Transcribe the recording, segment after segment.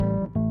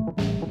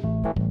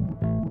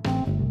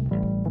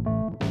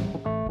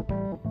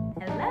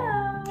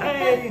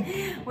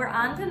Yay! We're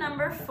on to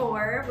number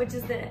 4, which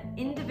is the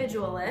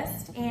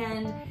individualist,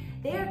 and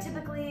they are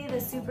typically the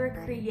super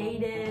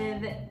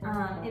creative,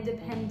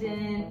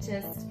 independent,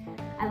 just,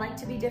 I like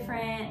to be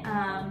different,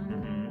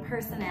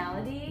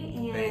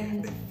 personality,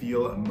 and they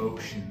feel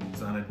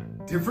emotions on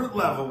a different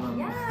level than so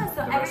the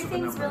rest of the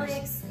everything's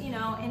numbers.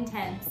 really,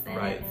 intense, and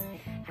Right. it's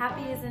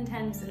happy is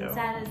intense and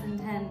sad is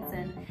intense,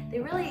 and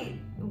they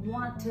really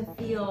want to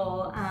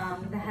feel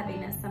the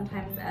heaviness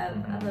sometimes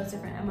of those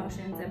different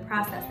emotions and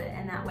process it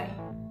in that way.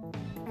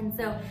 And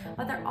so,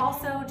 but they're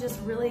also just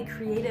really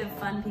creative,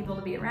 fun people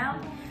to be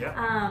around. Yeah.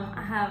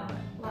 I have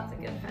lots of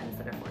good friends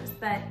that are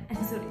 4s,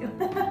 and so do you.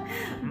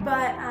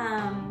 But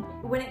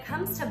when it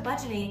comes to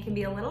budgeting, it can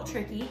be a little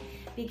tricky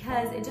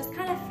because it just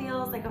kind of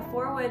feels like a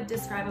 4 would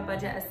describe a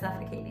budget as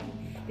suffocating,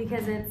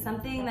 because it's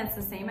something that's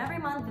the same every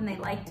month, and they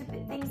like to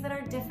things that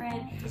are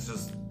different. It's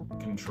just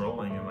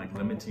controlling and like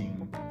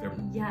limiting their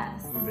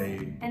who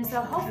they. And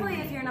so hopefully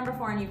if you're number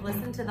 4 and you've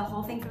listened to the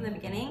whole thing from the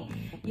beginning,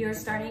 you're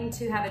starting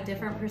to have a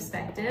different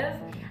perspective.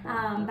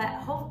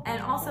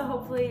 And also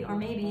hopefully, or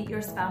maybe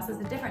your spouse is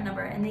a different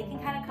number, and they can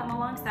kind of come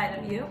alongside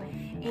of you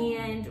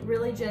and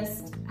really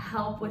just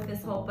help with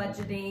this whole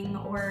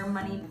budgeting or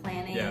money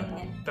planning. Yeah,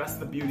 that's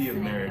the beauty of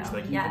marriage.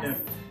 Like even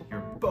if you're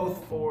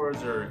both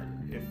 4s, or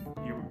if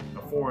you're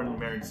a 4 and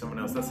married to someone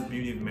else, that's the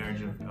beauty of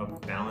marriage,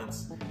 of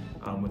balance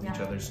with each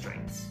other's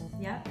strengths.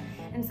 Yeah,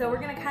 and so we're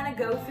gonna kind of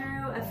go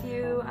through a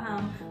few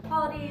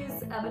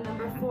qualities of a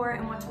number 4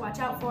 and what to watch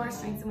out for,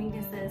 strengths and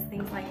weaknesses,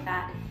 things like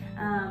that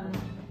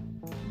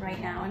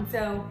right now. And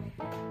so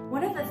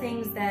one of the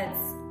things that's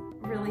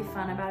really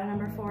fun about a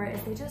number 4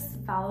 is they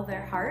just follow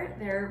their heart.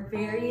 They're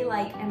very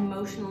like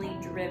emotionally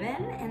driven,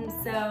 and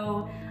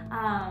so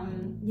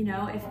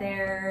if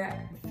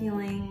they're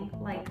feeling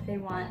like they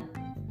want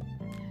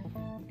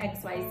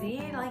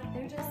XYZ, like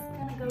they're just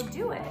gonna go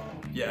do it.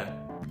 Yeah.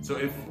 So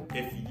if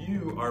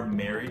you are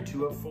married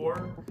to a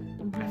 4,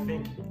 I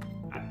think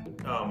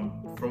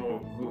from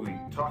who we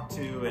talked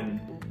to, and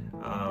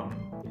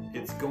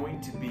it's going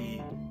to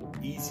be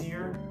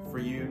easier for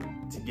you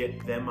to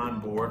get them on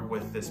board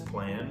with this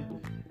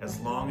plan as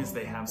long as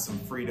they have some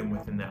freedom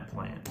within that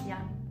plan. Yeah.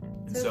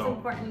 So it's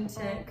important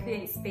to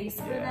create space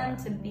for them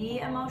to be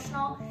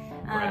emotional,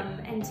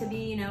 and to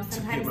be, sometimes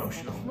to be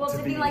emotional. Well,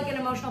 to be like an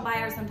emotional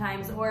buyer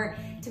sometimes, or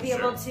to be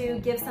able to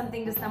give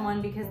something to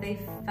someone because they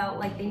felt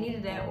like they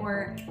needed it,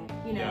 or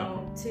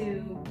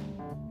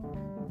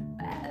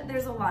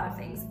there's a lot of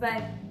things,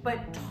 but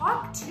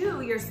talk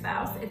to your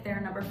spouse if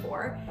they're number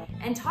 4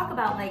 and talk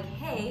about like,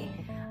 hey,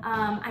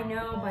 I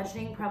know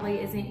budgeting probably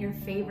isn't your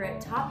favorite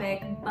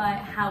topic, but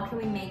how can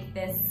we make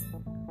this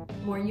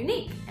more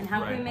unique, and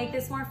how can we make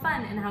this more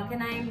fun, and how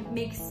can I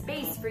make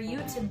space for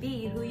you to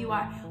be who you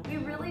are? We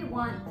really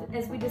want,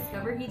 as we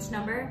discover each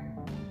number,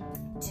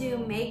 to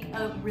make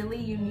a really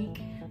unique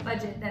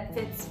budget that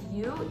fits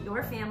you,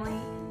 your family,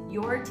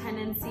 your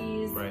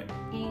tendencies,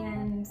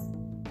 and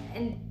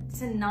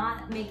to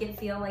not make it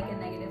feel like a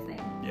negative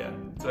thing. Yeah,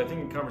 so I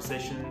think a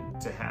conversation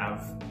to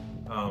have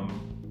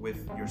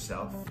with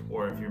yourself,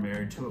 or if you're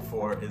married to a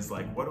 4, is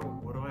like, what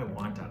do I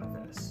want out of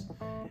this?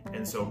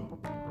 And so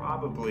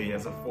probably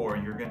as a 4,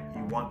 you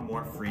want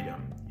more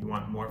freedom, you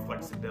want more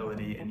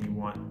flexibility, and you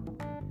want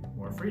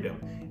more freedom.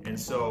 And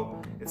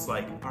so it's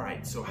like, all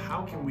right, so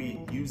how can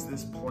we use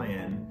this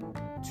plan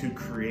to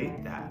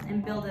create that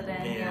and build it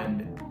in?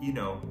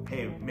 And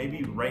hey,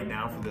 maybe right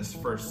now for this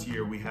first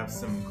year we have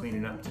some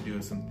cleaning up to do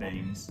of some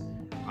things,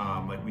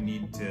 like we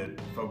need to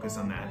focus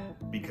on that,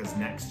 because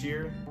next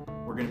year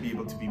we're going to be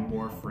able to be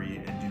more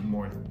free and do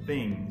more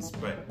things,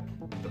 but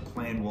the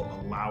plan will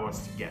allow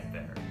us to get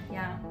there.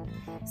 Yeah.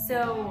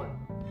 So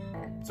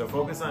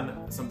focus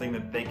on something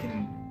that they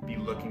can be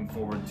looking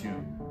forward to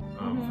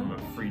from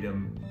a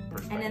freedom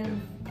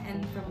perspective.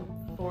 And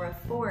for a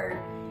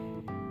 4,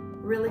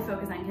 really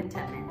focus on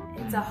contentment.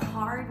 It's a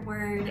hard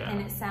word,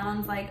 and it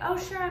sounds like, oh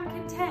sure, I'm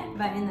content,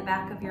 but in the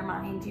back of your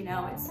mind,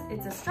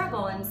 it's a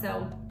struggle, and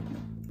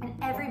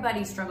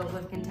everybody struggles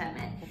with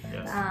contentment.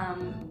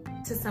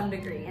 To some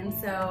degree, and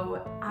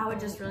so I would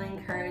just really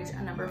encourage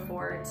a number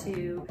 4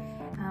 to,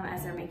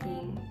 as they're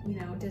making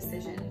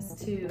decisions,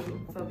 to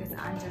focus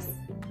on just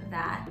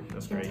that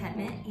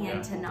contentment,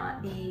 and to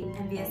not be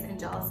envious and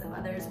jealous of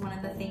others. One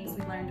of the things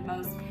we learned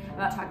most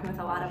about talking with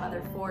a lot of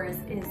other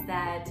 4s is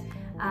that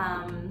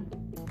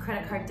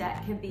credit card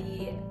debt could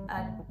be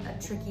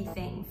a tricky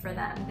thing for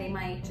them. They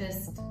might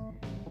just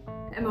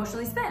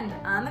emotionally spend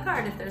on the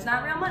card if there's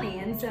not real money,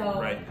 and so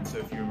and so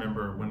if you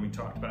remember when we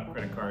talked about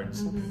credit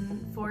cards,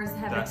 4s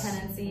have a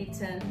tendency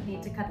to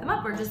need to cut them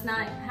up or just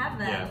not have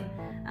them.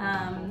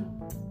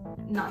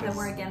 Not that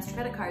we're against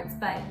credit cards,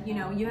 but you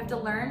have to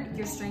learn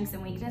your strengths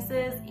and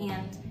weaknesses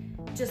and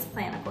just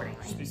plan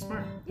accordingly. Just be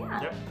smart.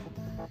 Yeah. Yep.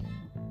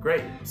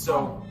 Great.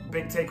 So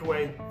big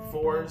takeaway,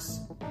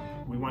 4s,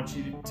 we want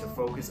you to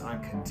focus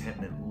on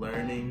contentment,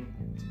 learning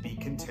to be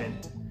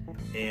content.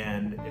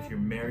 And if you're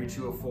married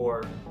to a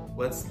 4,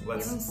 let's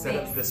set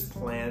up this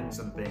plan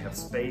so that they have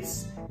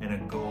space and a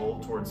goal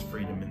towards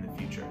freedom in the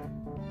future.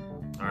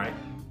 All right,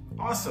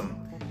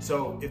 awesome.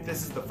 So if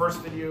this is the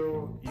first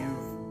video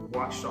you've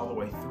watched all the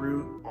way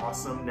through,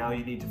 awesome. Now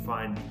you need to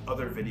find the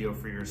other video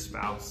for your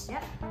spouse.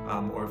 Yep.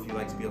 Or if you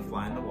like to be a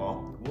fly on the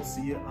wall. We'll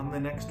see you on the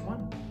next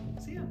one.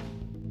 See ya.